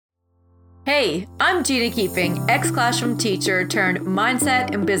Hey, I'm Gina Keeping, ex-classroom teacher turned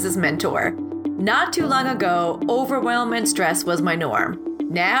mindset and business mentor. Not too long ago, overwhelm and stress was my norm.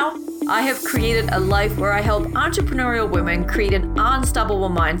 Now, I have created a life where I help entrepreneurial women create an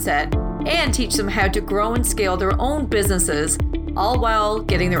unstoppable mindset and teach them how to grow and scale their own businesses, all while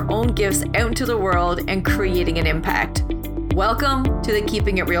getting their own gifts out into the world and creating an impact. Welcome to the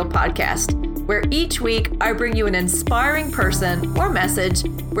Keeping It Real podcast, where each week I bring you an inspiring person or message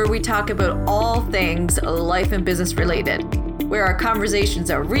where we talk about all things life and business related, where our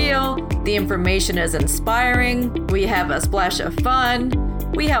conversations are real, the information is inspiring, we have a splash of fun,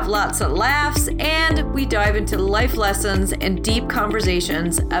 we have lots of laughs, and we dive into life lessons and deep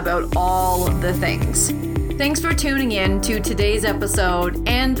conversations about all the things. Thanks for tuning in to today's episode,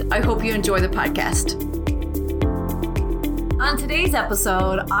 and I hope you enjoy the podcast. On today's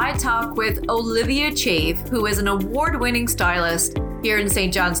episode, I talk with Olivia Chafe, who is an award-winning stylist here in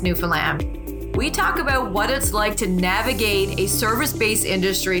St. John's, Newfoundland. We talk about what it's like to navigate a service-based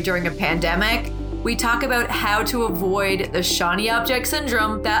industry during a pandemic. We talk about how to avoid the shiny object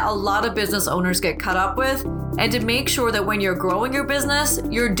syndrome that a lot of business owners get caught up with, and to make sure that when you're growing your business,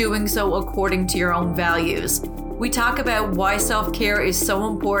 you're doing so according to your own values. We talk about why self-care is so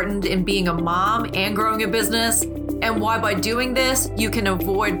important in being a mom and growing a business, and why by doing this, you can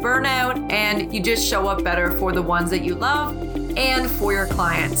avoid burnout and you just show up better for the ones that you love and for your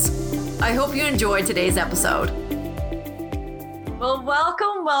clients. I hope you enjoyed today's episode. Well,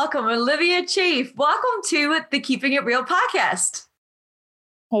 welcome, Olivia Chafe. Welcome to the Keeping It Real podcast.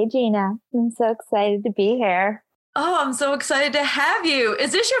 Hey, Gina. I'm so excited to be here. Oh, I'm so excited to have you.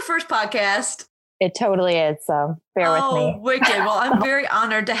 Is this your first podcast? It totally is, so bear with me. Oh, wicked. Well, I'm very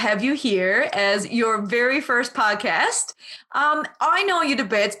honored to have you here as your very first podcast. I know you to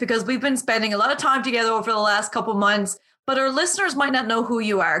bits because we've been spending a lot of time together over the last couple months, but our listeners might not know who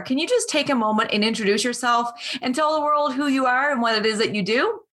you are. Can you just take a moment and introduce yourself and tell the world who you are and what it is that you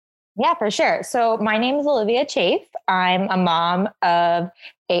do? Yeah, for sure. So my name is Olivia Chafe. I'm a mom of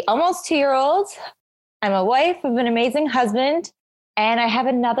a almost 2-year-old. I'm a wife of an amazing husband. And I have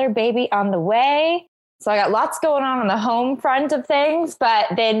another baby on the way. So I got lots going on the home front of things. But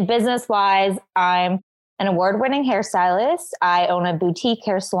then business-wise, I'm an award-winning hairstylist. I own a boutique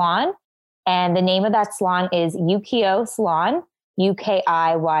hair salon. And the name of that salon is UKIYO Salon,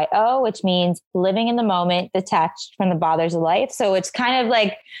 UKIYO, which means living in the moment, detached from the bothers of life. So it's kind of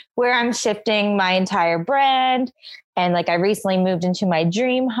like where I'm shifting my entire brand. And like I recently moved into my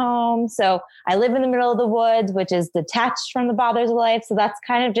dream home. So I live in the middle of the woods, which is detached from the bothers of life. So that's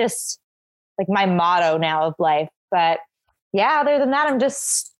kind of just like my motto now of life. But yeah, other than that, I'm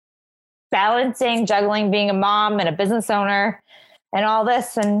just balancing, juggling being a mom and a business owner and all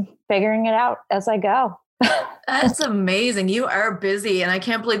this and figuring it out as I go. That's amazing. You are busy, and I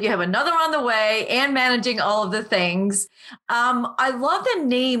can't believe you have another on the way and managing all of the things. I love the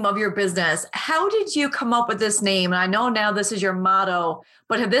name of your business. How did you come up with this name? And I know now this is your motto,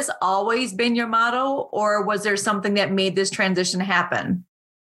 but have this always been your motto, or was there something that made this transition happen?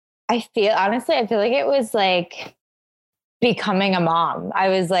 Honestly, I feel like it was like becoming a mom. I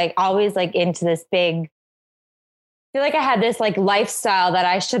was like always like into this big, I feel like I had this like lifestyle that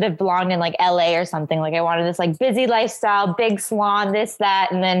I should have belonged in like LA or something. Like I wanted this like busy lifestyle, big salon, this,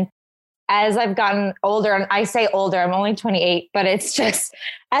 that. And then as I've gotten older, and I say older, I'm only 28, but it's just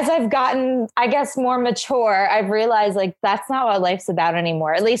as I've gotten, I guess, more mature, I've realized like that's not what life's about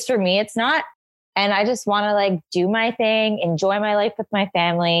anymore. At least for me, it's not. And I just want to like do my thing, enjoy my life with my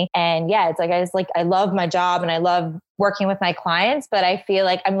family. And yeah, it's like, I love my job and I love working with my clients, but I feel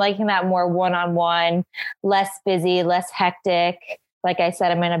like I'm liking that more one-on-one, less busy, less hectic. Like I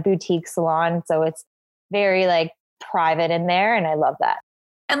said, I'm in a boutique salon, so it's very like private in there. And I love that.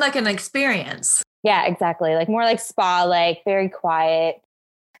 And like an experience. Yeah, exactly. Like more like spa, like very quiet.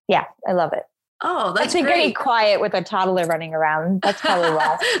 Yeah, I love it. Oh, that's great. great. Getting quiet with a toddler running around. That's probably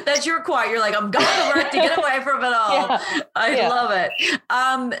why. That's your quiet. You're like, I'm going to work to get away from it all. Yeah. I love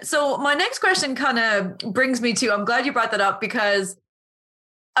it. So my next question kind of brings me to, I'm glad you brought that up because,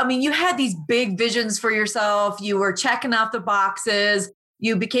 I mean, you had these big visions for yourself. You were checking off the boxes.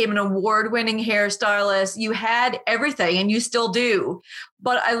 You became an award-winning hairstylist. You had everything and you still do.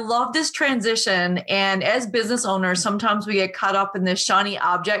 But I love this transition. And as business owners, sometimes we get caught up in this shiny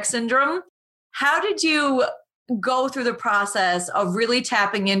object syndrome. How did you go through the process of really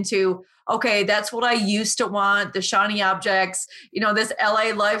tapping into, okay, that's what I used to want, the shiny objects, this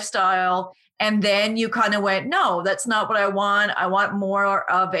LA lifestyle. And then you kind of went, no, that's not what I want. I want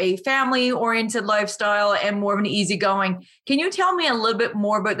more of a family-oriented lifestyle and more of an easygoing. Can you tell me a little bit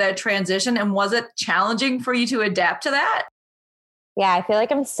more about that transition? And was it challenging for you to adapt to that? Yeah, I feel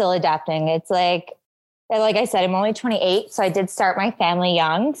like I'm still adapting. It's like I said, I'm only 28. So I did start my family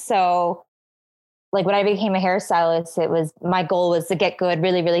young. So like when I became a hairstylist, it was my goal was to get good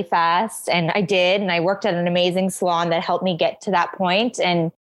really, really fast. And I did. And I worked at an amazing salon that helped me get to that point.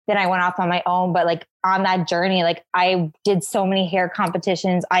 And then I went off on my own. But like on that journey, like I did so many hair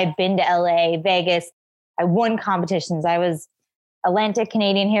competitions. I've been to LA, Vegas. I won competitions. I was Atlantic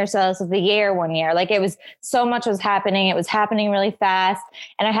Canadian Hairstylist of the Year one year. Like it was so much was happening. It was happening really fast.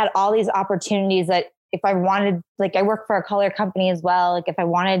 And I had all these opportunities that if I wanted, like I work for a color company as well. Like if I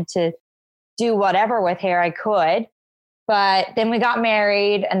wanted to do whatever with hair, I could. But then we got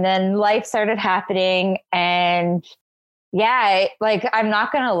married and then life started happening. And yeah, like I'm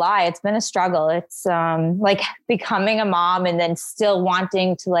not going to lie, it's been a struggle. It's like becoming a mom and then still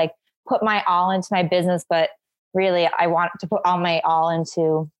wanting to like put my all into my business. But really, I want to put all my all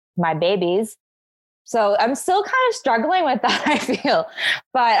into my babies. So I'm still kind of struggling with that, I feel,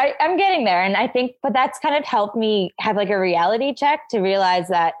 but I'm getting there. And I think, but that's kind of helped me have like a reality check to realize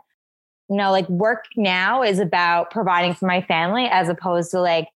that, you know, like work now is about providing for my family as opposed to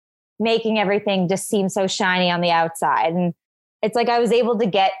like making everything just seem so shiny on the outside. And it's like I was able to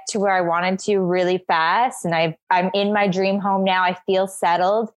get to where I wanted to really fast. And I'm in my dream home now. I feel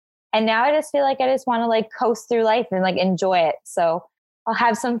settled. And now I just feel like I just want to like coast through life and like enjoy it. So I'll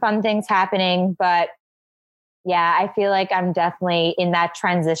have some fun things happening, but yeah, I feel like I'm definitely in that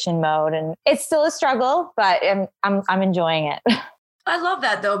transition mode and it's still a struggle, but I'm enjoying it. I love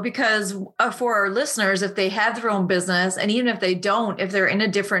that though, because for our listeners, if they have their own business and even if they don't, if they're in a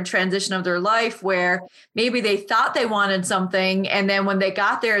different transition of their life where maybe they thought they wanted something and then when they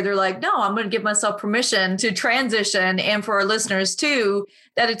got there, they're like, no, I'm going to give myself permission to transition. And for our listeners too,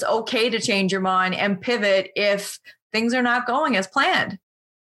 that it's okay to change your mind and pivot if things are not going as planned.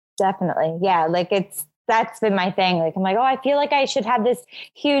 Definitely. Yeah. Like that's been my thing. Like, I'm like, oh, I feel like I should have this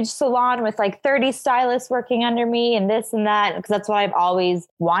huge salon with like 30 stylists working under me and this and that. Because that's what I've always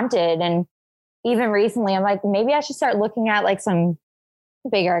wanted. And even recently, I'm like, maybe I should start looking at like some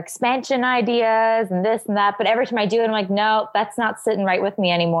bigger expansion ideas and this and that. But every time I do it, I'm like, no, that's not sitting right with me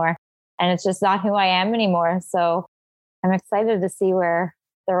anymore. And it's just not who I am anymore. So I'm excited to see where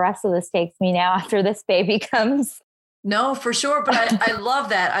the rest of this takes me now after this baby comes. No, for sure. But I love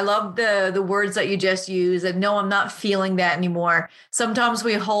that. I love the words that you just used and no, I'm not feeling that anymore. Sometimes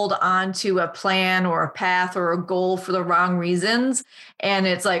we hold on to a plan or a path or a goal for the wrong reasons. And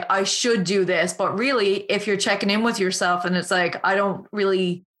it's like, I should do this. But really, if you're checking in with yourself and it's like, I don't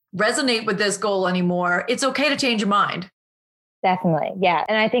really resonate with this goal anymore, it's okay to change your mind. Definitely. Yeah.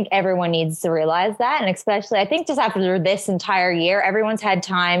 And I think everyone needs to realize that. And especially, I think just after this entire year, everyone's had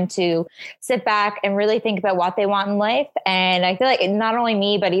time to sit back and really think about what they want in life. And I feel like not only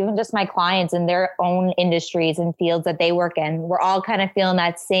me, but even just my clients in their own industries and fields that they work in, we're all kind of feeling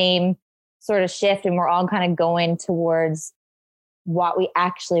that same sort of shift. And we're all kind of going towards what we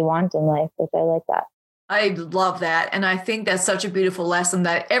actually want in life, which I like that. I love that. And I think that's such a beautiful lesson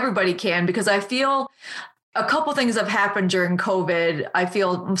that everybody can, because I feel a couple things have happened during COVID. I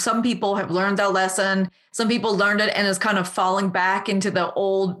feel some people have learned that lesson. Some people learned it and is kind of falling back into the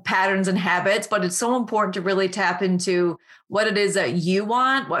old patterns and habits. But it's so important to really tap into what it is that you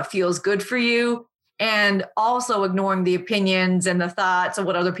want, what feels good for you, and also ignoring the opinions and the thoughts of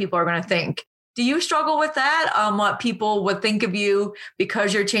what other people are going to think. Do you struggle with that? What people would think of you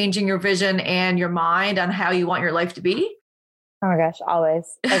because you're changing your vision and your mind on how you want your life to be? Oh my gosh,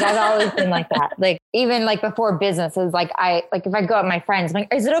 always. Like I've always been like that. Like even like before business, it was like if I go out with my friends, I'm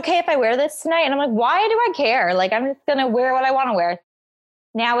like, is it okay if I wear this tonight? And I'm like, why do I care? Like I'm just gonna wear what I want to wear.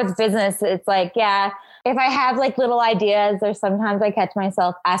 Now with business, it's like, yeah, if I have like little ideas or sometimes I catch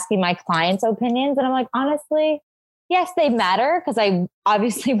myself asking my clients' opinions and I'm like, honestly, yes, they matter because I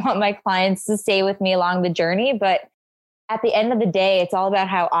obviously want my clients to stay with me along the journey, but at the end of the day, it's all about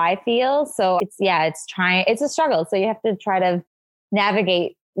how I feel. So it's a struggle. So you have to try to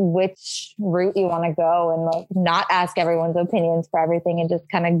navigate which route you want to go and like not ask everyone's opinions for everything and just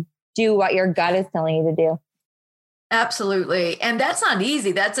kind of do what your gut is telling you to do. Absolutely. And that's not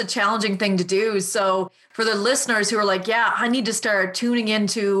easy. That's a challenging thing to do. So for the listeners who are like, yeah, I need to start tuning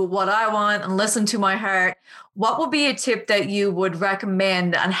into what I want and listen to my heart, what would be a tip that you would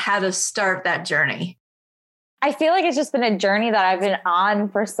recommend on how to start that journey? I feel like it's just been a journey that I've been on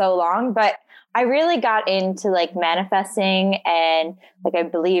for so long, but I really got into like manifesting and like I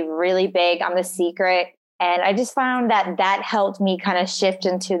believe really big on The Secret. And I just found that helped me kind of shift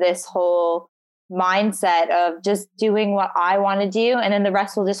into this whole mindset of just doing what I want to do. And then the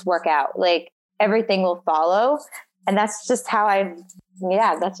rest will just work out. Like everything will follow. And that's just how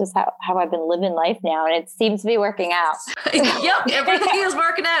that's just how I've been living life now. And it seems to be working out. Yep. Everything is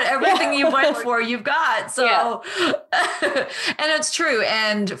working out. Everything you went for, you've got. So, and it's true.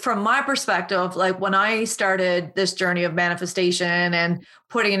 And from my perspective, like when I started this journey of manifestation and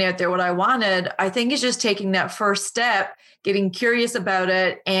putting it out there, what I wanted, I think is just taking that first step, getting curious about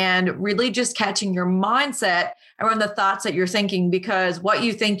it, and really just catching your mindset around the thoughts that you're thinking, because what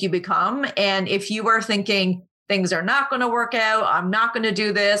you think you become. And if you are thinking, things are not going to work out, I'm not going to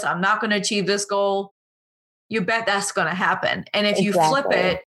do this, I'm not going to achieve this goal, you bet that's going to happen. And if you flip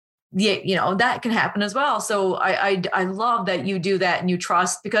it, that can happen as well. So I love that you do that and you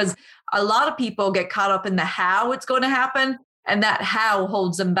trust, because a lot of people get caught up in the how it's going to happen, and that how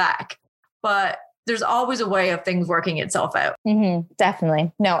holds them back. But there's always a way of things working itself out. Mm-hmm,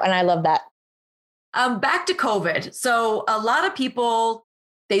 definitely. No, and I love that. Back to COVID. So a lot of people,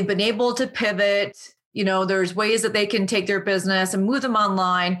 they've been able to pivot. There's ways that they can take their business and move them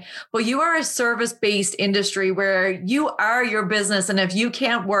online, but you are a service-based industry where you are your business. And if you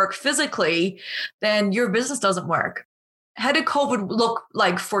can't work physically, then your business doesn't work. How did COVID look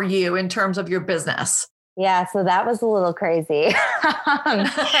like for you in terms of your business? Yeah, so that was a little crazy.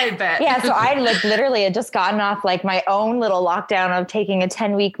 I bet. Yeah, so I literally had just gotten off my own little lockdown of taking a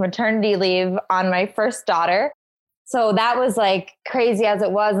 10-week maternity leave on my first daughter. So that was crazy as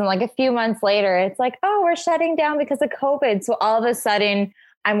it was. And a few months later, it's oh, we're shutting down because of COVID. So all of a sudden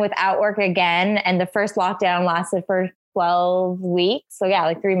I'm without work again. And the first lockdown lasted for 12 weeks. So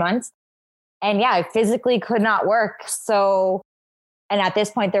yeah, 3 months. And yeah, I physically could not work. So, and at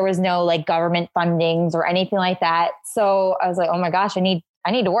this point there was no government fundings or anything like that. So I was oh my gosh, I need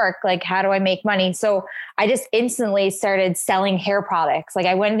to work. How do I make money? So I just instantly started selling hair products.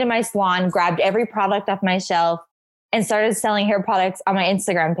 I went into my salon, grabbed every product off my shelf, and started selling hair products on my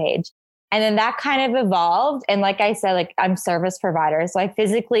Instagram page. And then that kind of evolved. And like I said, I'm service provider. So I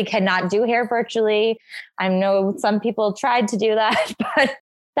physically cannot do hair virtually. I know some people tried to do that, but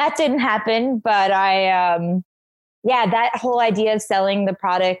that didn't happen. But that whole idea of selling the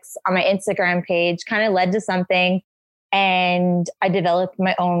products on my Instagram page kind of led to something. And I developed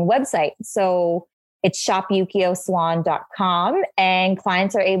my own website. So it's shopyukiosalon.com, and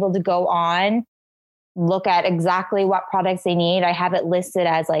clients are able to go on, look at exactly what products they need. I have it listed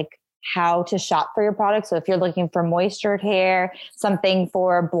as how to shop for your product. So if you're looking for moistured hair, something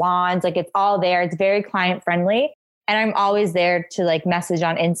for blondes, it's all there. It's very client friendly. And I'm always there to message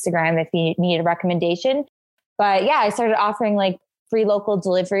on Instagram if you need a recommendation. But yeah, I started offering free local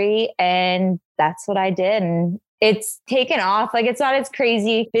delivery, and that's what I did. And it's taken off. It's not as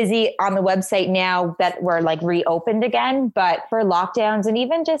crazy busy on the website now that we're reopened again, but for lockdowns and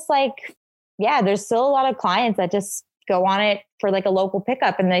even just there's still a lot of clients that just go on it for a local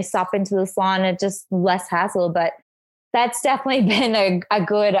pickup and they stop into the salon. It's just less hassle, but that's definitely been a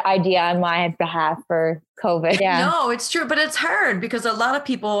good idea on my behalf for COVID. Yeah. No, it's true, but it's hard because a lot of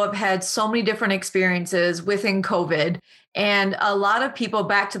people have had so many different experiences within COVID, and a lot of people,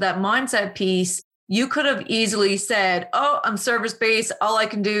 back to that mindset piece, you could have easily said, oh, I'm service-based. All I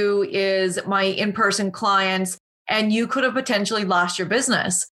can do is my in-person clients, and you could have potentially lost your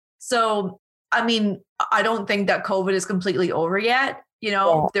business. So I mean, I don't think that COVID is completely over yet.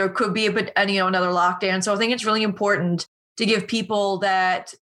 There could be another lockdown. So I think it's really important to give people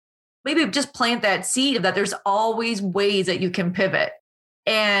that, maybe just plant that seed of that there's always ways that you can pivot.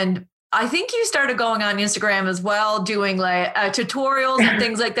 And I think you started going on Instagram as well, doing tutorials and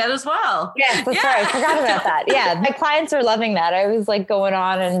things like that as well. Yes, that's right. I forgot about that. Yeah. My clients are loving that. I was going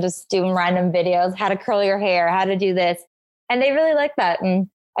on and just doing random videos, how to curl your hair, how to do this. And they really like that. And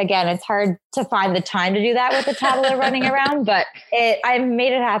again, it's hard to find the time to do that with a toddler running around, but I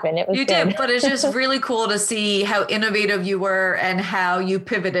made it happen. It was You good. did, but it's just really cool to see how innovative you were and how you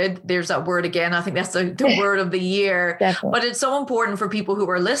pivoted. There's that word again. I think that's the word of the year. Definitely. But it's so important for people who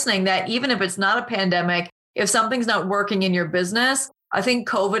are listening that even if it's not a pandemic, if something's not working in your business, I think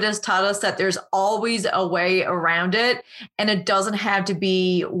COVID has taught us that there's always a way around it, and it doesn't have to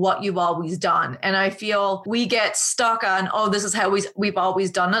be what you've always done. And I feel we get stuck on, oh, this is how we've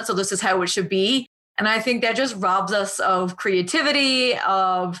always done it, so this is how it should be. And I think that just robs us of creativity,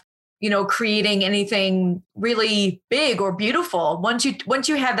 of, creating anything really big or beautiful. Once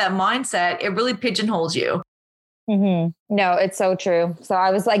you have that mindset, it really pigeonholes you. Mm-hmm. No, it's so true. So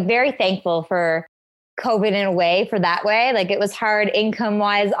I was very thankful for COVID in a way, for that way. It was hard income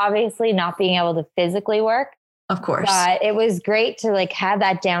wise, obviously not being able to physically work. Of course. But it was great to have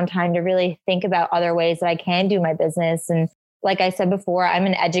that downtime to really think about other ways that I can do my business. And like I said before, I'm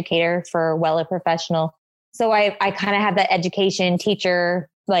an educator for Wella Professional. So I kind of have that education teacher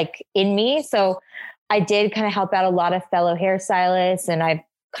in me. So I did kind of help out a lot of fellow hairstylists, and I've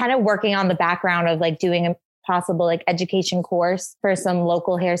kind of working on the background of like doing a possible like education course for some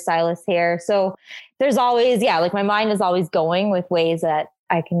local hairstylists here. So there's always, like my mind is always going with ways that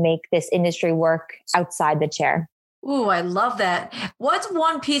I can make this industry work outside the chair. Ooh, I love that. What's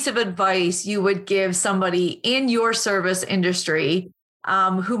one piece of advice you would give somebody in your service industry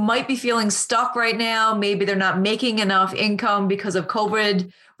who might be feeling stuck right now? Maybe they're not making enough income because of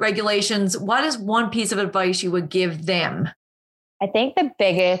COVID regulations. What is one piece of advice you would give them? I think the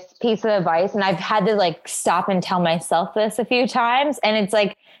biggest piece of advice, and I've had to like stop and tell myself this a few times, and it's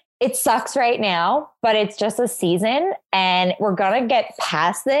like, it sucks right now, but it's just a season and we're going to get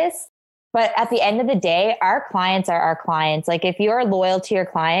past this. But at the end of the day, our clients are our clients. Like if you're loyal to your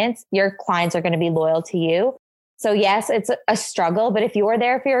clients are going to be loyal to you. So yes, it's a struggle, but if you're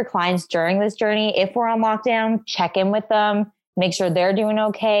there for your clients during this journey, if we're on lockdown, check in with them, make sure they're doing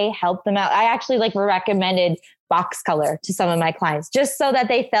okay, help them out. I actually like recommended box color to some of my clients just so that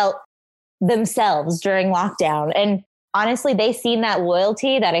they felt themselves during lockdown. And honestly, they seen that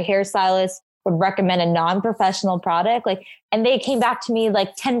loyalty that a hairstylist would recommend a non-professional product, like, and they came back to me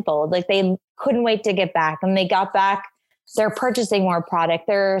like tenfold, like they couldn't wait to get back, and they got back. They're purchasing more product.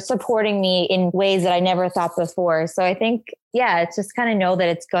 They're supporting me in ways that I never thought before. So I think, it's just kind of know that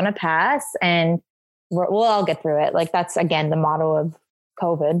it's going to pass and we'll all get through it. Like that's again, the motto of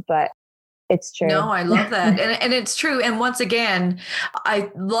COVID, but it's true. No, I love that. And it's true. And once again, I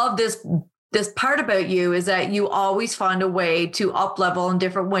love this part about you is that you always find a way to up level in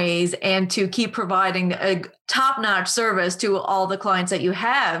different ways and to keep providing a top-notch service to all the clients that you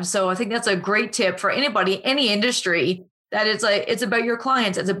have. So I think that's a great tip for anybody, any industry, that it's about your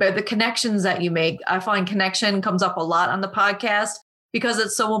clients. It's about the connections that you make. I find connection comes up a lot on the podcast because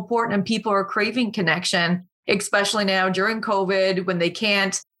it's so important and people are craving connection, especially now during COVID when they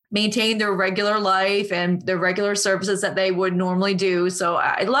can't maintain their regular life and their regular services that they would normally do. So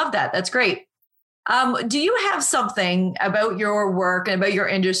I love that. That's great. Do you have something about your work and about your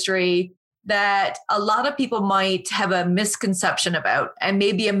industry that a lot of people might have a misconception about and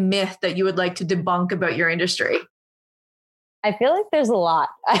maybe a myth that you would like to debunk about your industry? I feel like there's a lot.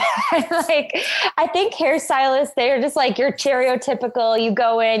 I think hairstylists, they're just like your stereotypical, you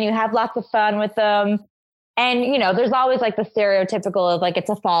go in, you have lots of fun with them. And, there's always like the stereotypical of like, it's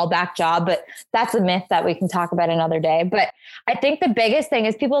a fallback job, but that's a myth that we can talk about another day. But I think the biggest thing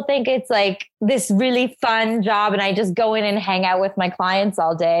is people think it's like this really fun job and I just go in and hang out with my clients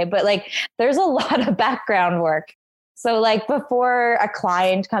all day. But like, there's a lot of background work. So like before a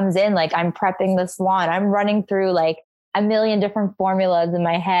client comes in, like I'm prepping the salon, I'm running through like a million different formulas in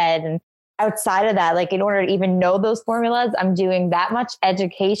my head. And outside of that, like in order to even know those formulas, I'm doing that much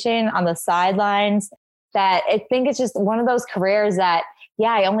education on the sidelines that I think it's just one of those careers that,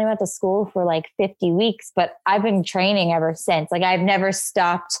 I only went to school for like 50 weeks, but I've been training ever since. Like I've never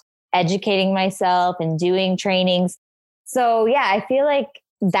stopped educating myself and doing trainings. So I feel like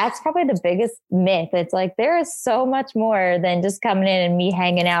that's probably the biggest myth. It's like, there is so much more than just coming in and me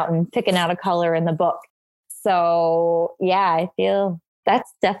hanging out and picking out a color in the book. So I feel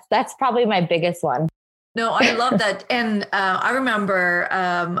that's probably my biggest one. No, I love that. And I remember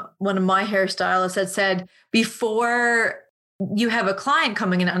one of my hairstylists had said, before you have a client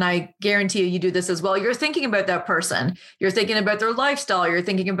coming in, and I guarantee you do this as well, you're thinking about that person. You're thinking about their lifestyle. You're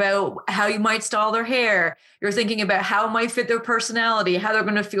thinking about how you might style their hair. You're thinking about how it might fit their personality, how they're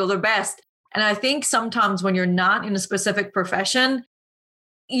going to feel their best. And I think sometimes when you're not in a specific profession,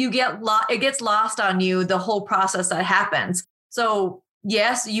 it gets lost on you, the whole process that happens. So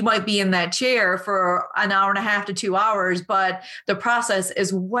yes, you might be in that chair for an hour and a half to 2 hours, but the process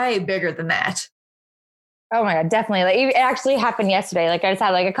is way bigger than that. Oh my God, definitely. Like it actually happened yesterday. Like I just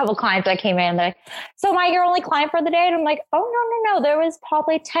had like a couple clients that came in. They're like, "So am I your only client for the day?" And I'm like, "Oh, no. There was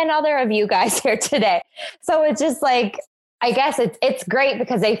probably 10 other of you guys here today." So it's just like, I guess it's great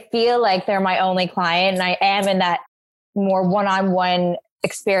because they feel like they're my only client. And I am in that more one-on-one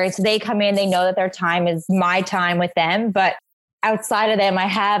experience. They come in, they know that their time is my time with them. But outside of them, I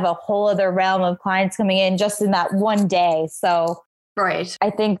have a whole other realm of clients coming in just in that one day. So right. I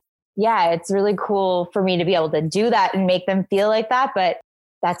think, it's really cool for me to be able to do that and make them feel like that. But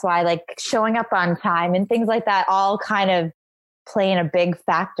that's why like showing up on time and things like that all kind of play in a big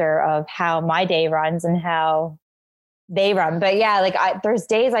factor of how my day runs and how they run. But there's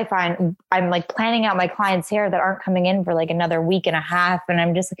days I find I'm like planning out my clients' hair that aren't coming in for like another week and a half. And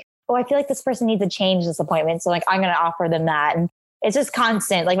I'm just like, I feel like this person needs to change this appointment. So like, I'm going to offer them that. And it's just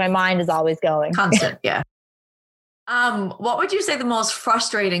constant. Like my mind is always going. Constant. Yeah. What would you say the most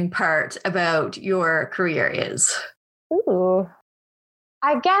frustrating part about your career is? Ooh,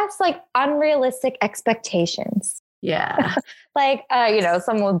 I guess like unrealistic expectations. Yeah. Like,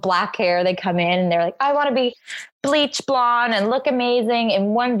 someone with black hair, they come in and they're like, I want to be bleach blonde and look amazing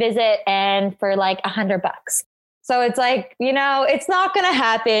in one visit and for like $100. So it's like, it's not going to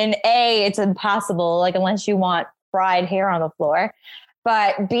happen. A, it's impossible, like unless you want fried hair on the floor.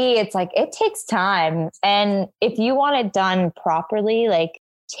 But B, it's like, it takes time. And if you want it done properly, like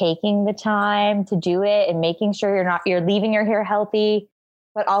taking the time to do it and making sure you're leaving your hair healthy,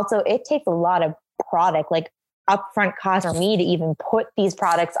 but also it takes a lot of product, like upfront cost for me to even put these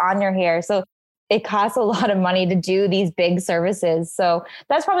products on your hair. So it costs a lot of money to do these big services. So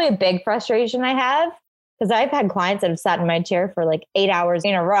that's probably a big frustration I have, because I've had clients that have sat in my chair for like 8 hours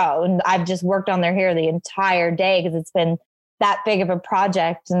in a row and I've just worked on their hair the entire day because it's been that big of a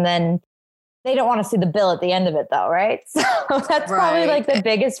project. And then they don't want to see the bill at the end of it though, right? So that's probably like the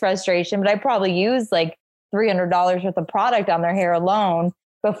biggest frustration, but I probably use like $300 worth of product on their hair alone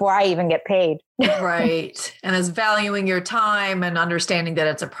before I even get paid. Right. And it's valuing your time and understanding that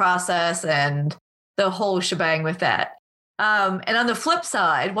it's a process and the whole shebang with that. And on the flip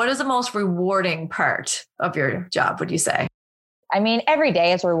side, what is the most rewarding part of your job, would you say? I mean, every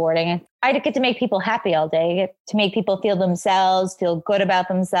day is rewarding. I get to make people happy all day. I get to make people feel themselves, feel good about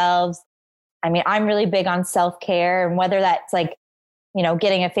themselves. I mean, I'm really big on self-care, and whether that's like,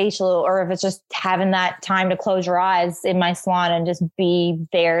 getting a facial or if it's just having that time to close your eyes in my salon and just be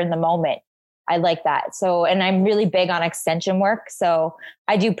there in the moment. I like that. So, and I'm really big on extension work. So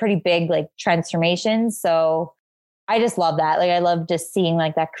I do pretty big like transformations. So I just love that. Like, I love just seeing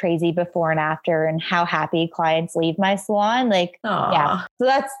like that crazy before and after and how happy clients leave my salon. Like, yeah. So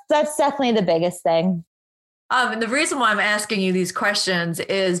that's definitely the biggest thing. And the reason why I'm asking you these questions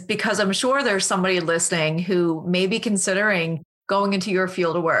is because I'm sure there's somebody listening who may be considering going into your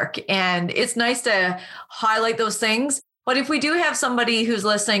field of work. And it's nice to highlight those things. But if we do have somebody who's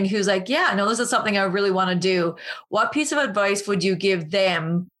listening, who's like, yeah, no, this is something I really want to do. What piece of advice would you give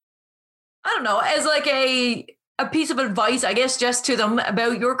them? I don't know, as like a piece of advice, I guess, just to them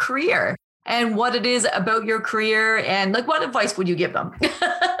about your career and what it is about your career, and like, what advice would you give them?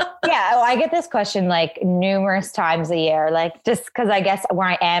 Yeah. I get this question like numerous times a year, like just because I guess where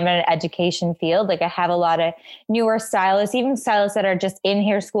I am in an education field, like I have a lot of newer stylists, even stylists that are just in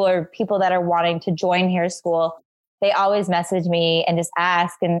hair school or people that are wanting to join hair school. They always message me and just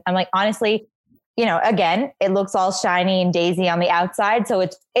ask. And I'm like, honestly, again, it looks all shiny and daisy on the outside. So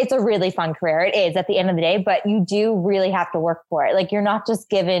it's a really fun career. It is at the end of the day, but you do really have to work for it. Like, you're not just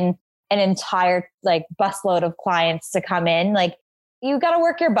given an entire like busload of clients to come in. Like, you got to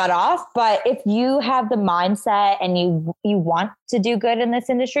work your butt off. But if you have the mindset and you want to do good in this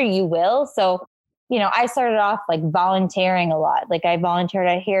industry, you will. So, I started off like volunteering a lot. Like, I volunteered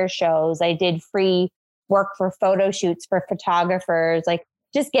at hair shows. I did free work for photo shoots for photographers, like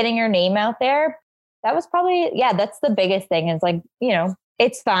just getting your name out there. That was probably, that's the biggest thing. Is like,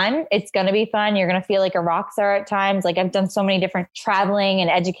 it's fun. It's going to be fun. You're going to feel like a rock star at times. Like, I've done so many different traveling and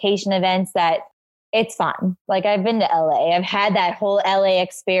education events that it's fun. Like, I've been to LA. I've had that whole LA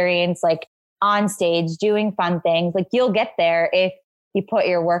experience, like on stage doing fun things. Like, you'll get there if you put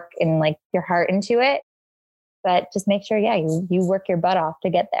your work and like your heart into it, but just make sure, you work your butt off to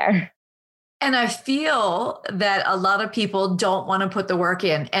get there. And I feel that a lot of people don't want to put the work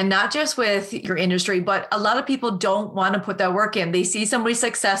in, and not just with your industry, but a lot of people don't want to put that work in. They see somebody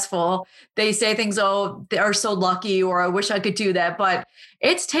successful. They say things, oh, they are so lucky, or I wish I could do that. But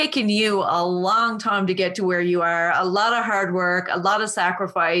it's taken you a long time to get to where you are, a lot of hard work, a lot of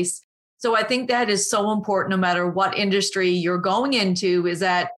sacrifice. So I think that is so important, no matter what industry you're going into, is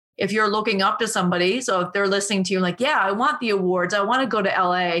that if you're looking up to somebody, so if they're listening to you like, yeah, I want the awards, I want to go to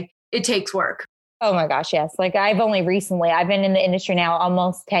LA. It takes work. Oh my gosh, yes. Like, I've been in the industry now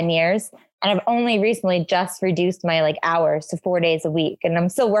almost 10 years, and I've only recently just reduced my like hours to 4 days a week. And I'm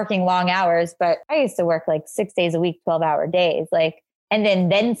still working long hours, but I used to work like 6 days a week, 12-hour days. Like, and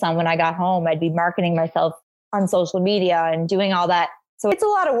then some. When I got home, I'd be marketing myself on social media and doing all that. So it's a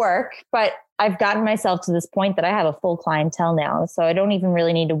lot of work, but I've gotten myself to this point that I have a full clientele now. So I don't even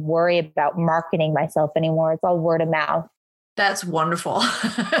really need to worry about marketing myself anymore. It's all word of mouth. That's wonderful.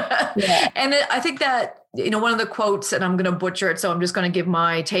 Yeah. And I think that, one of the quotes, and I'm going to butcher it, so I'm just going to give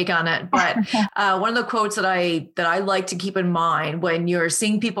my take on it. But one of the quotes that I like to keep in mind when you're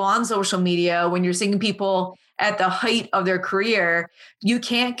seeing people on social media, when you're seeing people at the height of their career, you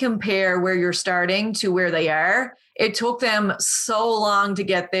can't compare where you're starting to where they are. It took them so long to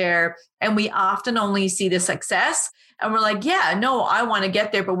get there. And we often only see the success. And we're like, yeah, no, I want to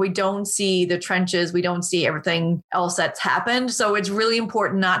get there, but we don't see the trenches. We don't see everything else that's happened. So it's really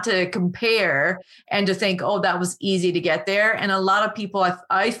important not to compare and to think, oh, that was easy to get there. And a lot of people,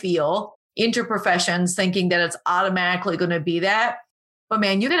 I feel, enter professions thinking that it's automatically going to be that. But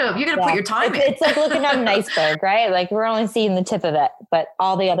man, you gotta put your time in. It's like looking at an iceberg, right? Like we're only seeing the tip of it, but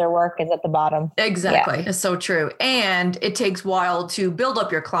all the other work is at the bottom. Exactly. Yeah. It's so true. And it takes a while to build up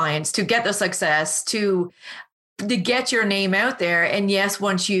your clients, to get the success, to get your name out there. And yes,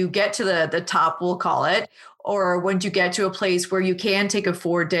 once you get to the top, we'll call it, or once you get to a place where you can take a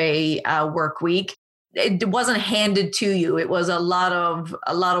 4-day work week, it wasn't handed to you. It was a lot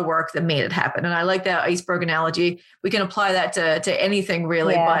of work that made it happen. And I like that iceberg analogy. We can apply that to anything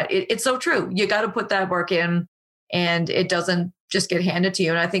really, but it's so true. You got to put that work in, and it doesn't just get handed to you.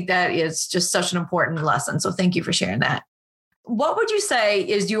 And I think that is just such an important lesson. So thank you for sharing that. What would you say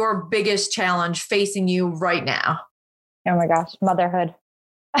is your biggest challenge facing you right now? Oh my gosh, motherhood.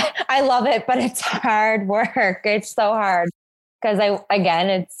 I love it, but it's hard work. It's so hard because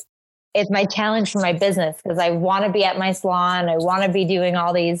it's my challenge for my business, because I want to be at my salon. I want to be doing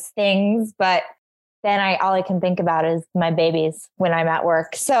all these things, but then all I can think about is my babies when I'm at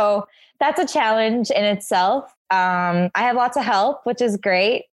work. So that's a challenge in itself. I have lots of help, which is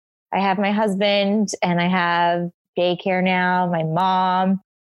great. I have my husband and I have daycare now, my mom.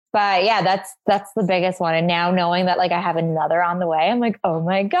 But yeah, that's the biggest one. And now knowing that like I have another on the way, I'm like, oh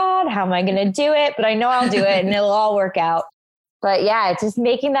my God, how am I going to do it? But I know I'll do it and it'll all work out. But yeah, it's just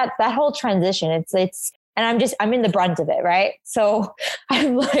making that whole transition. And I'm in the brunt of it, right? So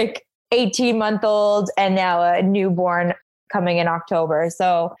I'm like 18-month-old and now a newborn coming in October.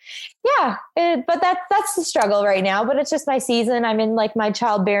 So yeah, but that's the struggle right now. But it's just my season. I'm in like my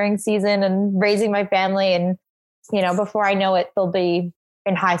childbearing season and raising my family, and before I know it, they'll be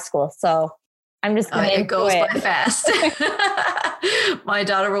in high school. So I'm just going to it goes by fast. My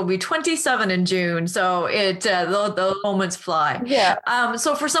daughter will be 27 in June. So the moments fly. Yeah.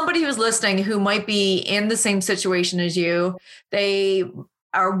 So for somebody who's listening, who might be in the same situation as you, they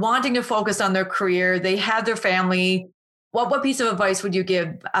are wanting to focus on their career, they have their family. What piece of advice would you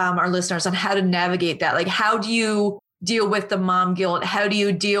give our listeners on how to navigate that? Like, how do you deal with the mom guilt? How do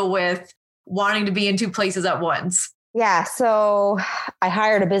you deal with wanting to be in two places at once? Yeah. So I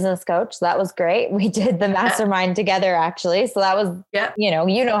hired a business coach. So that was great. We did the mastermind together, actually. So that was, you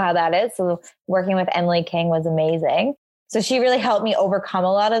know how that is. So working with Emily King was amazing. So she really helped me overcome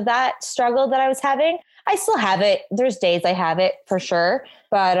a lot of that struggle that I was having. I still have it. There's days I have it for sure.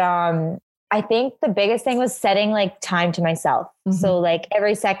 But I think the biggest thing was setting like time to myself. Mm-hmm. So like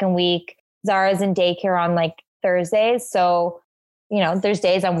every second week, Zara's in daycare on like Thursdays. So there's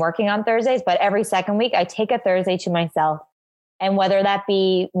days I'm working on Thursdays, but every second week I take a Thursday to myself. And whether that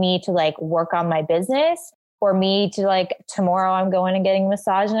be me to like work on my business or me to like tomorrow I'm going and getting a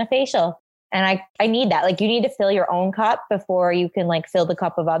massage and a facial. And I need that. Like you need to fill your own cup before you can like fill the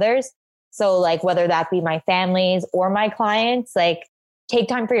cup of others. So like whether that be my families or my clients, like take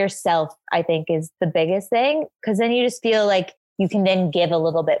time for yourself, I think is the biggest thing. Cause then you just feel like you can then give a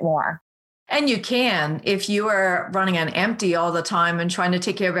little bit more. And you can, if you are running on empty all the time and trying to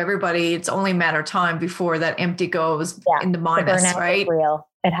take care of everybody, it's only a matter of time before that empty goes in the minus, right? Is real.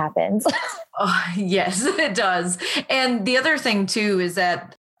 It happens. Oh, yes, it does. And the other thing too, is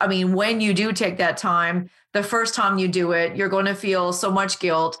that, I mean, when you do take that time, the first time you do it, you're going to feel so much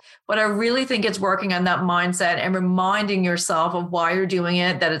guilt. But I really think it's working on that mindset and reminding yourself of why you're doing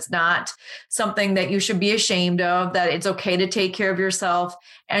it, that it's not something that you should be ashamed of, that it's okay to take care of yourself,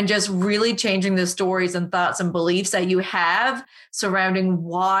 and just really changing the stories and thoughts and beliefs that you have surrounding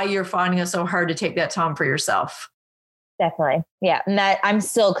why you're finding it so hard to take that time for yourself. Definitely. Yeah. And that I'm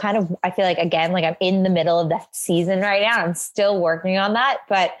still I feel like, again, like I'm in the middle of that season right now. I'm still working on that,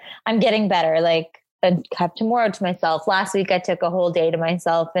 but I'm getting better. Like I have tomorrow to myself. Last week I took a whole day to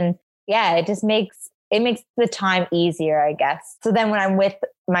myself, and yeah, it just makes the time easier, I guess. So then when I'm with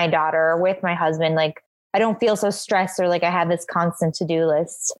my daughter or with my husband, like I don't feel so stressed or like I have this constant to-do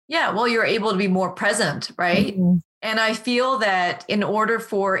list. Yeah. Well, you're able to be more present, right? Mm-hmm. And I feel that in order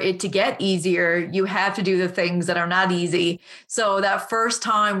for it to get easier, you have to do the things that are not easy. So that first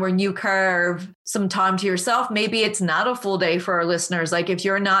time when you carve some time to yourself, maybe it's not a full day for our listeners. Like if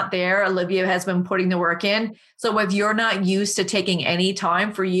you're not there, Olivia has been putting the work in. So if you're not used to taking any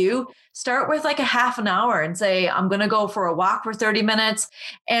time for you, start with like a half an hour and say, I'm going to go for a walk for 30 minutes.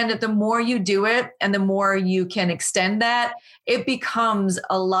 And the more you do it and the more you can extend that, it becomes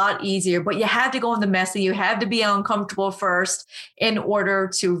a lot easier. But you have to go in the messy. You have to be uncomfortable first in order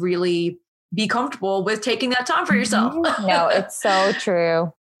to really be comfortable with taking that time for yourself. No, it's so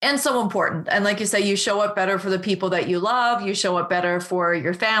true. And so important. And like you say, you show up better for the people that you love. You show up better for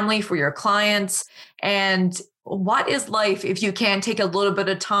your family, for your clients. And what is life if you can't take a little bit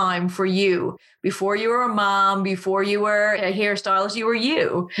of time for you? Before you were a mom, before you were a hairstylist, you were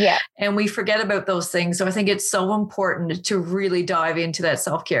you. Yeah. And we forget about those things. So I think it's so important to really dive into that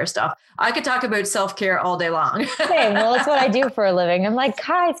self-care stuff. I could talk about self-care all day long. Same. Well, it's what I do for a living. I'm like,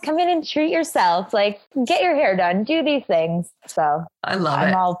 guys, come in and treat yourself. Like, get your hair done, do these things. So I love it.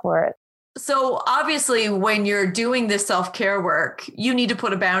 I'm all for it. So obviously, when you're doing this self-care work, you need to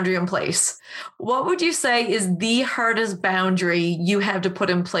put a boundary in place. What would you say is the hardest boundary you have to put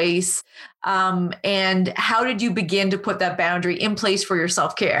in place? And how did you begin to put that boundary in place for your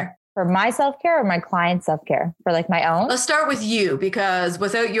self-care? For my self-care or my client's self-care? For like my own? Let's start with you, because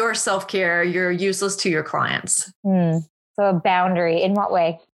without your self-care, you're useless to your clients. So a boundary in what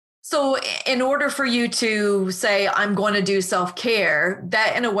way? So in order for you to say, I'm going to do self-care,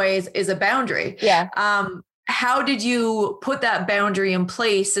 that in a way is a boundary. Yeah. How did you put that boundary in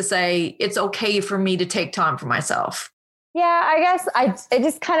place to say, it's okay for me to take time for myself? Yeah, I guess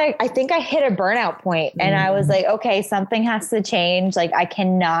I think I hit a burnout point and I was like, okay, something has to change. Like, I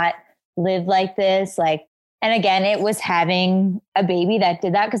cannot live like this. Like, and again, it was having a baby that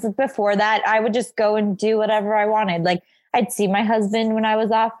did that. Because before that, I would just go and do whatever I wanted. Like, I'd see my husband when I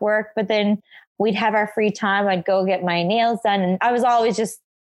was off work, but then we'd have our free time. I'd go get my nails done. And I was always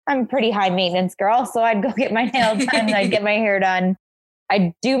I'm a pretty high maintenance girl. So I'd go get my nails done. I'd get my hair done.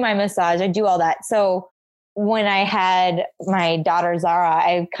 I'd do my massage. I'd do all that. So when I had my daughter, Zara,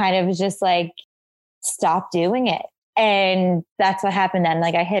 I kind of was just like, stop doing it. And that's what happened then.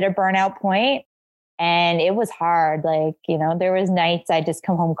 Like, I hit a burnout point and it was hard. Like, there was nights I'd just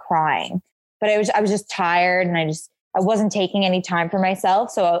come home crying, but I was just tired and I wasn't taking any time for myself.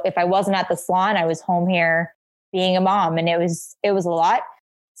 So if I wasn't at the salon, I was home here being a mom, and it was a lot.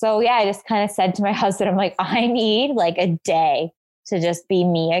 So yeah, I just kind of said to my husband, I'm like, I need like a day to just be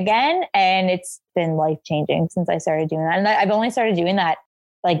me again. And it's been life-changing since I started doing that. And I've only started doing that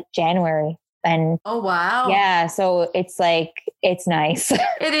like January. And oh, wow. Yeah. So it's like, it's nice.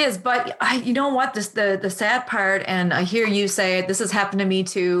 It is. But you know what? The sad part, and I hear you say it, this has happened to me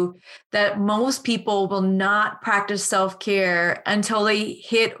too, that most people will not practice self-care until they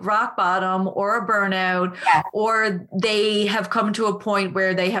hit rock bottom or a burnout, or they have come to a point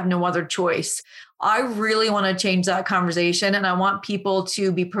where they have no other choice. I really want to change that conversation, and I want people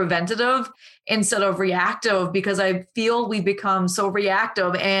to be preventative instead of reactive, because I feel we become so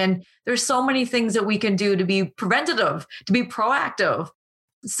reactive, and there's so many things that we can do to be preventative, to be proactive.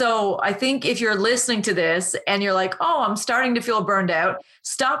 So I think if you're listening to this and you're like, oh, I'm starting to feel burned out,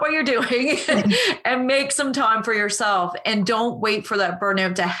 stop what you're doing and make some time for yourself, and don't wait for that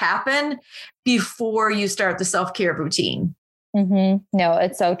burnout to happen before you start the self-care routine. No,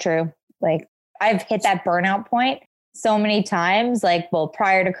 it's so true. Like, I've hit that burnout point so many times. Like, well,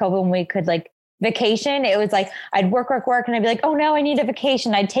 prior to COVID, when we could like vacation, it was like, I'd work. And I'd be like, oh no, I need a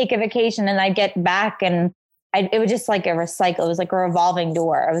vacation. I'd take a vacation and I'd get back. And it was just like a recycle. It was like a revolving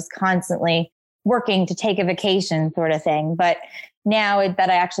door. I was constantly working to take a vacation sort of thing. But now that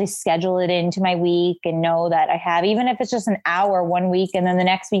I actually schedule it into my week and know that I have, even if it's just an hour one week, and then the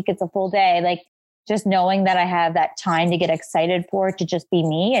next week it's a full day, like just knowing that I have that time to get excited for it, to just be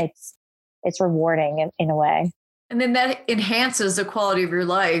me, it's rewarding in a way. And then that enhances the quality of your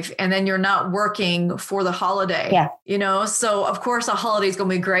life. And then you're not working for the holiday. Yeah. So of course a holiday is going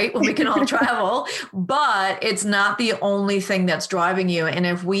to be great when we can all travel, but it's not the only thing that's driving you. And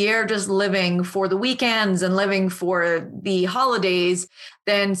if we are just living for the weekends and living for the holidays,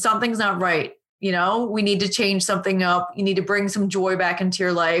 then something's not right. We need to change something up. You need to bring some joy back into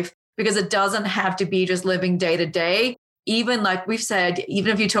your life, because it doesn't have to be just living day to day. Even like we've said,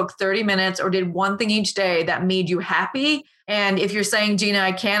 even if you took 30 minutes or did one thing each day that made you happy. And if you're saying, Gina,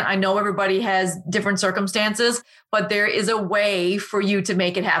 I know everybody has different circumstances, but there is a way for you to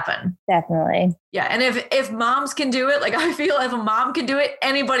make it happen. Definitely. Yeah. And if moms can do it, like I feel if a mom can do it,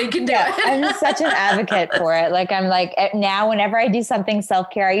 anybody can do it. I'm such an advocate for it. Like, I'm like, now whenever I do something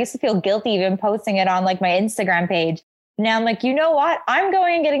self-care, I used to feel guilty even posting it on like my Instagram page. Now I'm like, you know what? I'm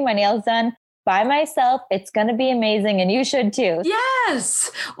going and getting my nails done by myself. It's going to be amazing. And you should too. Yes.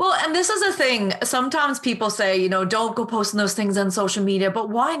 Well, and this is a thing. Sometimes people say, don't go posting those things on social media,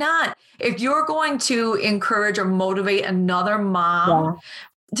 but why not? If you're going to encourage or motivate another mom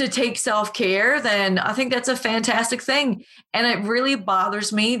to take self-care, then I think that's a fantastic thing. And it really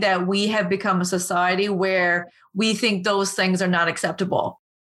bothers me that we have become a society where we think those things are not acceptable.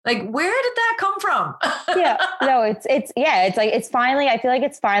 Like, where did that come from? Yeah, no, it's like, it's finally, I feel like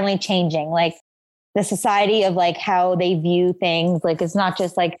it's finally changing. Like, the society of like how they view things. Like, it's not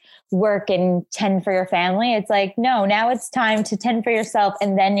just like work and tend for your family. It's like, no, now it's time to tend for yourself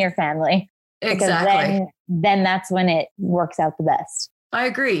and then your family. Exactly. Then that's when it works out the best. I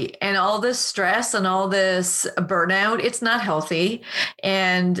agree. And all this stress and all this burnout, it's not healthy.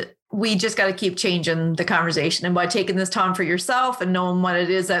 And we just got to keep changing the conversation. And by taking this time for yourself and knowing what it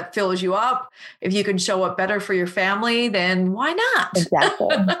is that fills you up, if you can show up better for your family, then why not?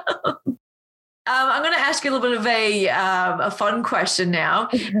 Exactly. I'm going to ask you a little bit of a fun question now.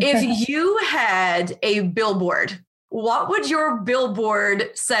 If you had a billboard, what would your billboard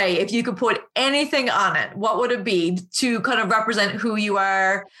say if you could put anything on it? What would it be to kind of represent who you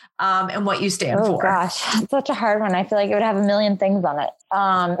are and what you stand for? Oh gosh, it's such a hard one. I feel like it would have a million things on it.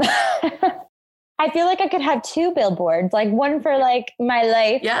 I feel like I could have 2 billboards, like one for like my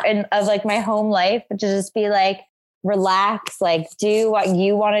life and of like my home life, to just be like, relax, like do what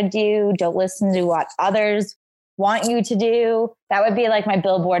you want to do. Don't listen to what others want you to do. That would be like my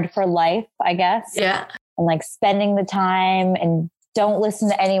billboard for life, I guess. Yeah. And like spending the time and don't listen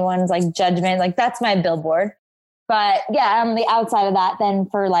to anyone's like judgment. Like that's my billboard. But yeah, on the outside of that, then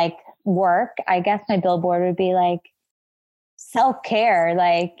for like work, I guess my billboard would be like self-care,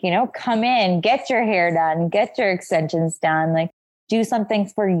 like, you know, come in, get your hair done, get your extensions done, like do something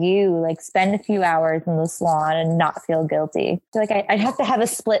for you, like spend a few hours in the salon and not feel guilty. I feel like I'd have to have a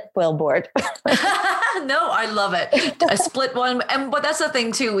split billboard. No, I love it. A split one. But that's the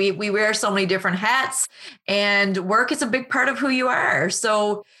thing too. We wear so many different hats, and work is a big part of who you are.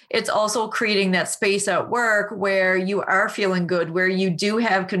 So it's also creating that space at work where you are feeling good, where you do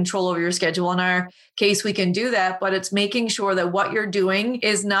have control over your schedule. In our case, we can do that, but it's making sure that what you're doing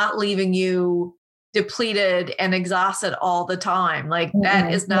is not leaving you depleted and exhausted all the time. Like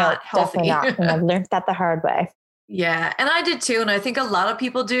that is not healthy. Definitely not. And I've learned that the hard way. Yeah. And I did too. And I think a lot of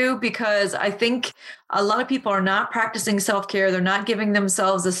people do, because I think a lot of people are not practicing self-care. They're not giving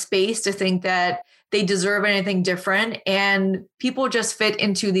themselves a space to think that they deserve anything different. And people just fit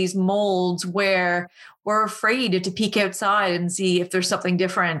into these molds where we're afraid to peek outside and see if there's something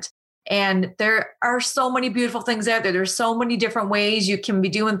different. And there are so many beautiful things out there. There's so many different ways you can be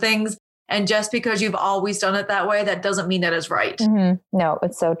doing things. And just because you've always done it that way, that doesn't mean that is right. Mm-hmm. No,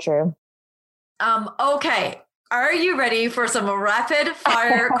 it's so true. Okay. Are you ready for some rapid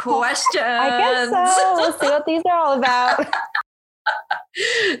fire questions? I guess so. Let's see what these are all about.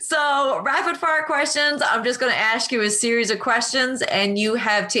 So, rapid fire questions. I'm just going to ask you a series of questions, and you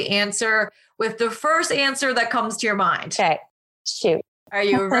have to answer with the first answer that comes to your mind. Okay. Shoot. Are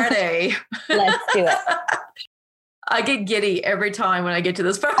you ready? Let's do it. I get giddy every time when I get to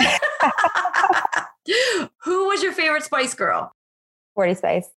this part. Who was your favorite Spice Girl? 40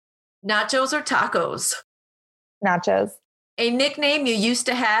 Spice. Nachos or tacos? Nachos. A nickname you used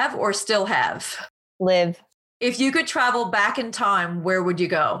to have or still have? Liv. If you could travel back in time, where would you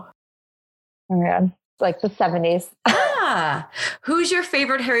go? Oh my God. Like the 70s. Who's your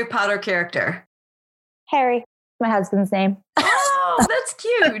favorite Harry Potter character? Harry. My husband's name. Oh, that's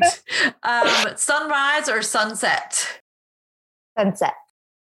cute. Sunrise or sunset? Sunset.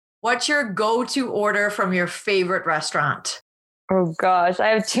 What's your go-to order from your favorite restaurant? Oh gosh, I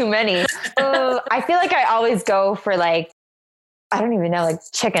have too many. I feel like I always go for like, I don't even know, like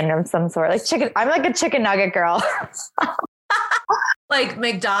chicken of some sort. Like chicken. I'm like a chicken nugget girl. Like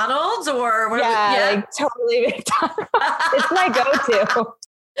McDonald's or whatever? Yeah, like totally McDonald's. It's my go-to.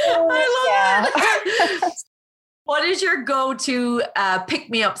 I love it. What is your go-to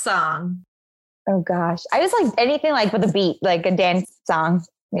pick-me-up song? Oh gosh, I just like anything like with a beat, like a dance song.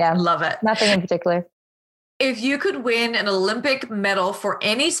 Yeah, love it. Nothing in particular. If you could win an Olympic medal for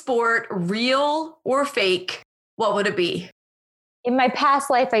any sport, real or fake, what would it be? In my past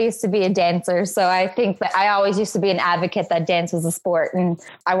life, I used to be a dancer. So I think that I always used to be an advocate that dance was a sport. And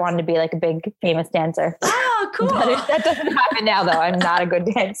I wanted to be like a big famous dancer. Oh, cool. But that doesn't happen now, though. I'm not a good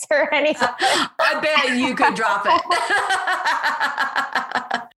dancer anymore. I bet you could drop it.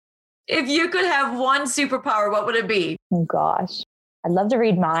 If you could have one superpower, what would it be? Oh, gosh. I'd love to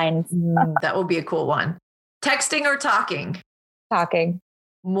read minds. That would be a cool one. Texting or talking? Talking.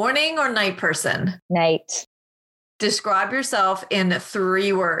 Morning or night person? Night. Describe yourself in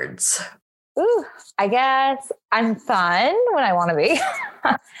 3 words. Ooh, I guess I'm fun when I want to be.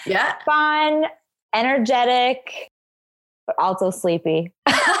 Yeah. Fun, energetic, but also sleepy.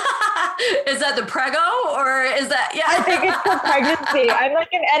 Is that the prego or is that, yeah. I think it's the pregnancy. I'm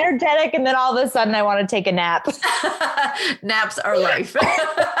like an energetic and then all of a sudden I want to take a nap. Naps are life.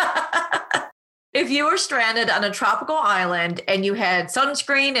 If you were stranded on a tropical island and you had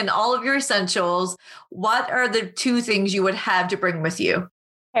sunscreen and all of your essentials, what are the 2 things you would have to bring with you?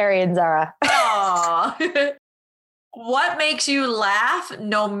 Harry and Zara. Oh, Oh. What makes you laugh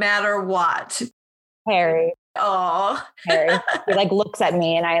no matter what? Harry. Oh. Harry. He like looks at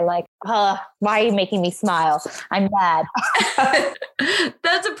me and I like, why are you making me smile? I'm mad.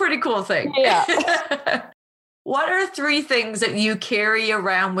 That's a pretty cool thing. Yeah. What are 3 things that you carry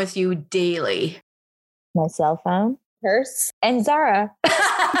around with you daily? My cell phone, purse, and Zara.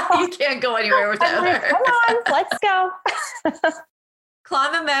 You can't go anywhere without her. Come on, let's go.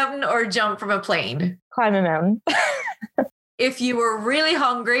 Climb a mountain or jump from a plane? Climb a mountain. If you were really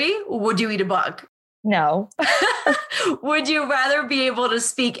hungry, would you eat a bug? No. Would you rather be able to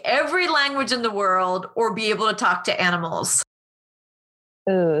speak every language in the world or be able to talk to animals?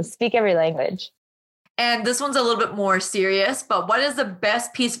 Ooh, speak every language. And this one's a little bit more serious, but what is the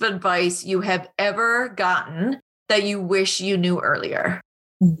best piece of advice you have ever gotten that you wish you knew earlier?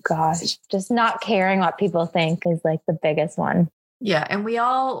 Oh, gosh, just not caring what people think is like the biggest one. Yeah. And we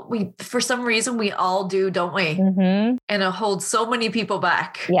for some reason, we all do, don't we? Mm-hmm. And it holds so many people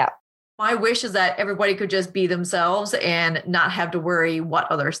back. Yeah. My wish is that everybody could just be themselves and not have to worry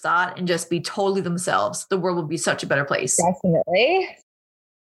what others thought and just be totally themselves. The world would be such a better place. Definitely.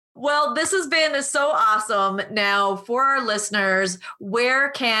 Well, this has been so awesome. Now, for our listeners, where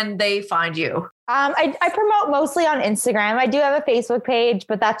can they find you? I promote mostly on Instagram. I do have a Facebook page,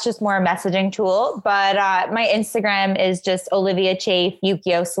 but that's just more a messaging tool. But my Instagram is just Olivia Chafe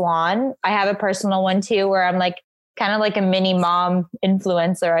Yukio Salon. I have a personal one too, where I'm like kind of like a mini mom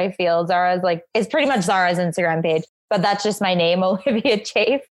influencer. I feel it's pretty much Zara's Instagram page, but that's just my name, Olivia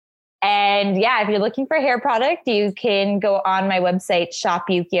Chafe. And yeah, if you're looking for hair product, you can go on my website,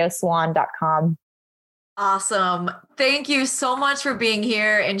 shopyukiosalon.com. Awesome. Thank you so much for being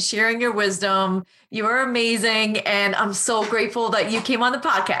here and sharing your wisdom. You are amazing. And I'm so grateful that you came on the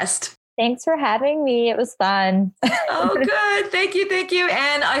podcast. Thanks for having me. It was fun. Oh, good. Thank you. Thank you.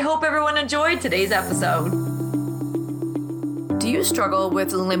 And I hope everyone enjoyed today's episode. Do you struggle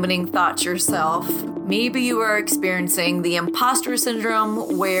with limiting thoughts yourself? Maybe you are experiencing the imposter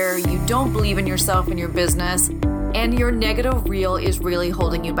syndrome where you don't believe in yourself and your business, and your negative reel is really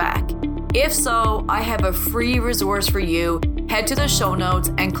holding you back. If so, I have a free resource for you. Head to the show notes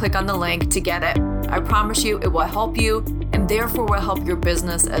and click on the link to get it. I promise you it will help you and therefore will help your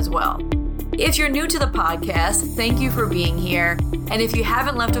business as well. If you're new to the podcast, thank you for being here. And if you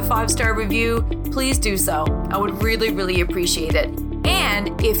haven't left a 5-star review, please do so. I would really, really appreciate it.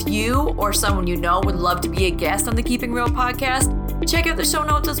 And if you or someone you know would love to be a guest on the Keeping Real podcast, check out the show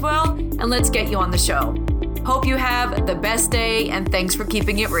notes as well, and let's get you on the show. Hope you have the best day, and thanks for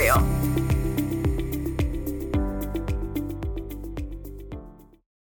keeping it real.